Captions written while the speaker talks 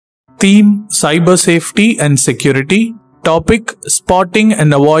Theme: Cyber Safety and Security. Topic: Spotting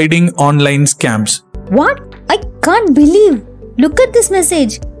and Avoiding Online Scams. What? I can't believe. Look at this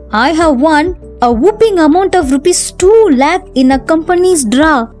message. I have won a whopping amount of rupees 2 lakh in a company's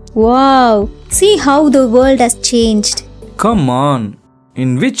draw. Wow. See how the world has changed. Come on.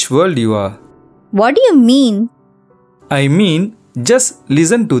 In which world you are? What do you mean? I mean, just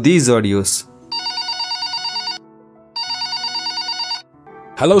listen to these audios.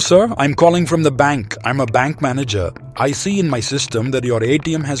 Hello sir, I'm calling from the bank. I'm a bank manager. I see in my system that your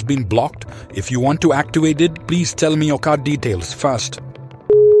ATM has been blocked. If you want to activate it, please tell me your card details fast.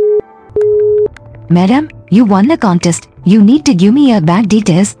 Madam, you won the contest. You need to give me your bank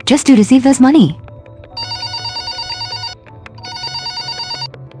details just to receive this money.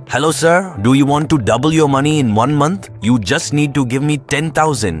 Hello sir, do you want to double your money in 1 month? You just need to give me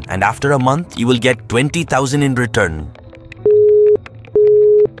 10,000 and after a month you will get 20,000 in return.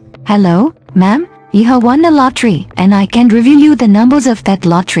 Hello, ma'am. You have won the lottery and I can reveal you the numbers of that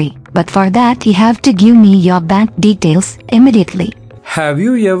lottery. But for that you have to give me your bank details immediately. Have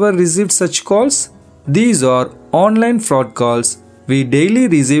you ever received such calls? These are online fraud calls we daily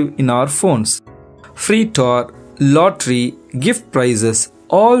receive in our phones. Free tour, lottery, gift prizes,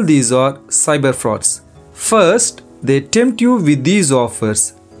 all these are cyber frauds. First, they tempt you with these offers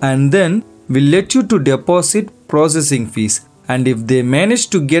and then will let you to deposit processing fees. And if they manage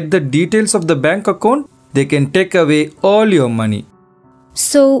to get the details of the bank account, they can take away all your money.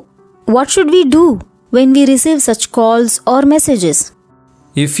 So, what should we do when we receive such calls or messages?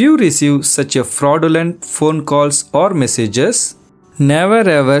 If you receive such a fraudulent phone calls or messages, never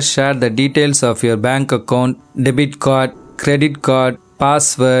ever share the details of your bank account, debit card, credit card,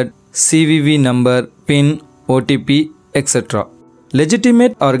 password, CVV number, PIN, OTP, etc.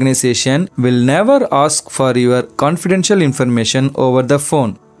 Legitimate organization will never ask for your confidential information over the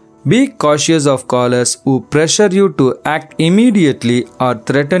phone. Be cautious of callers who pressure you to act immediately or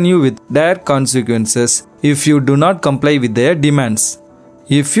threaten you with dire consequences if you do not comply with their demands.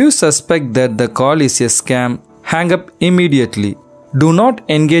 If you suspect that the call is a scam, hang up immediately. Do not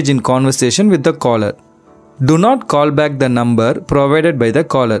engage in conversation with the caller. Do not call back the number provided by the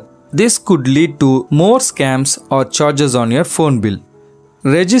caller. This could lead to more scams or charges on your phone bill.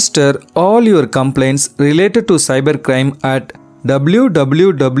 Register all your complaints related to cybercrime at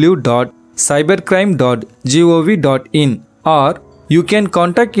www.cybercrime.gov.in or you can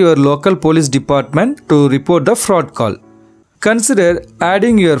contact your local police department to report the fraud call. Consider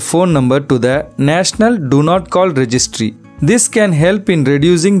adding your phone number to the National Do Not Call Registry. This can help in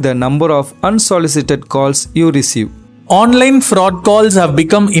reducing the number of unsolicited calls you receive. Online fraud calls have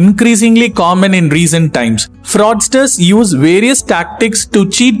become increasingly common in recent times. Fraudsters use various tactics to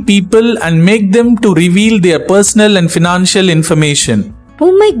cheat people and make them to reveal their personal and financial information.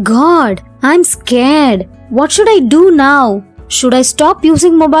 Oh my god, I'm scared. What should I do now? Should I stop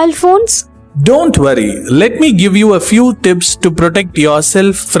using mobile phones? Don't worry, let me give you a few tips to protect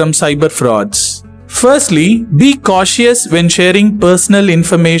yourself from cyber frauds. Firstly, be cautious when sharing personal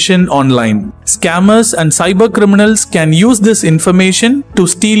information online. Scammers and cyber criminals can use this information to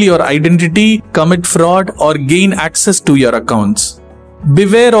steal your identity, commit fraud, or gain access to your accounts.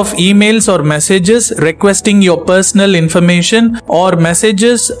 Beware of emails or messages requesting your personal information or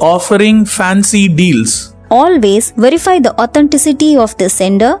messages offering fancy deals. Always verify the authenticity of the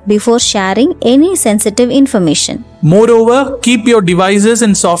sender before sharing any sensitive information. Moreover, keep your devices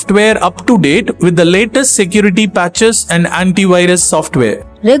and software up to date with the latest security patches and antivirus software.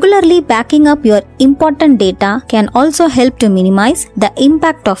 Regularly backing up your important data can also help to minimize the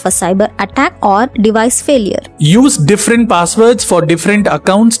impact of a cyber attack or device failure. Use different passwords for different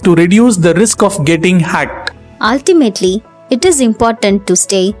accounts to reduce the risk of getting hacked. Ultimately, it is important to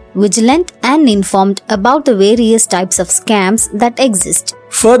stay vigilant and informed about the various types of scams that exist.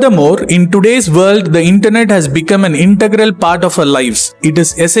 Furthermore, in today's world, the internet has become an integral part of our lives. It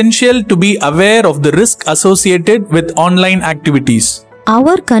is essential to be aware of the risk associated with online activities.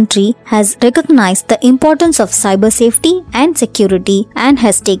 Our country has recognized the importance of cyber safety and security and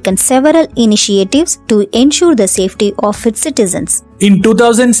has taken several initiatives to ensure the safety of its citizens. In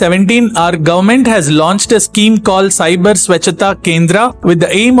 2017, our government has launched a scheme called Cyber Swachhata Kendra with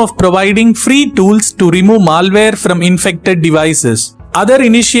the aim of providing free tools to remove malware from infected devices. Other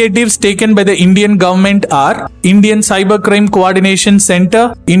initiatives taken by the Indian government are Indian Cybercrime Coordination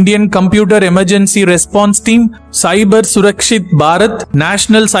Center, Indian Computer Emergency Response Team, Cyber Surakshit Bharat,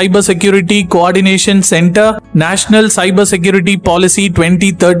 National Cyber Security Coordination Center, National Cyber Security Policy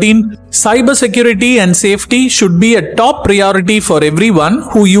 2013. Cyber security and safety should be a top priority for everyone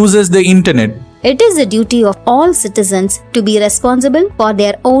who uses the internet. It is the duty of all citizens to be responsible for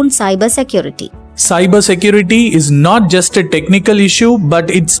their own cyber security. Cybersecurity is not just a technical issue, but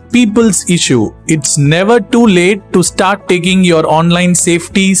it's people's issue. It's never too late to start taking your online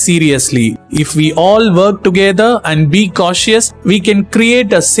safety seriously. If we all work together and be cautious, we can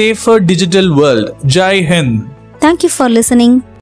create a safer digital world. Jai Hind. Thank you for listening.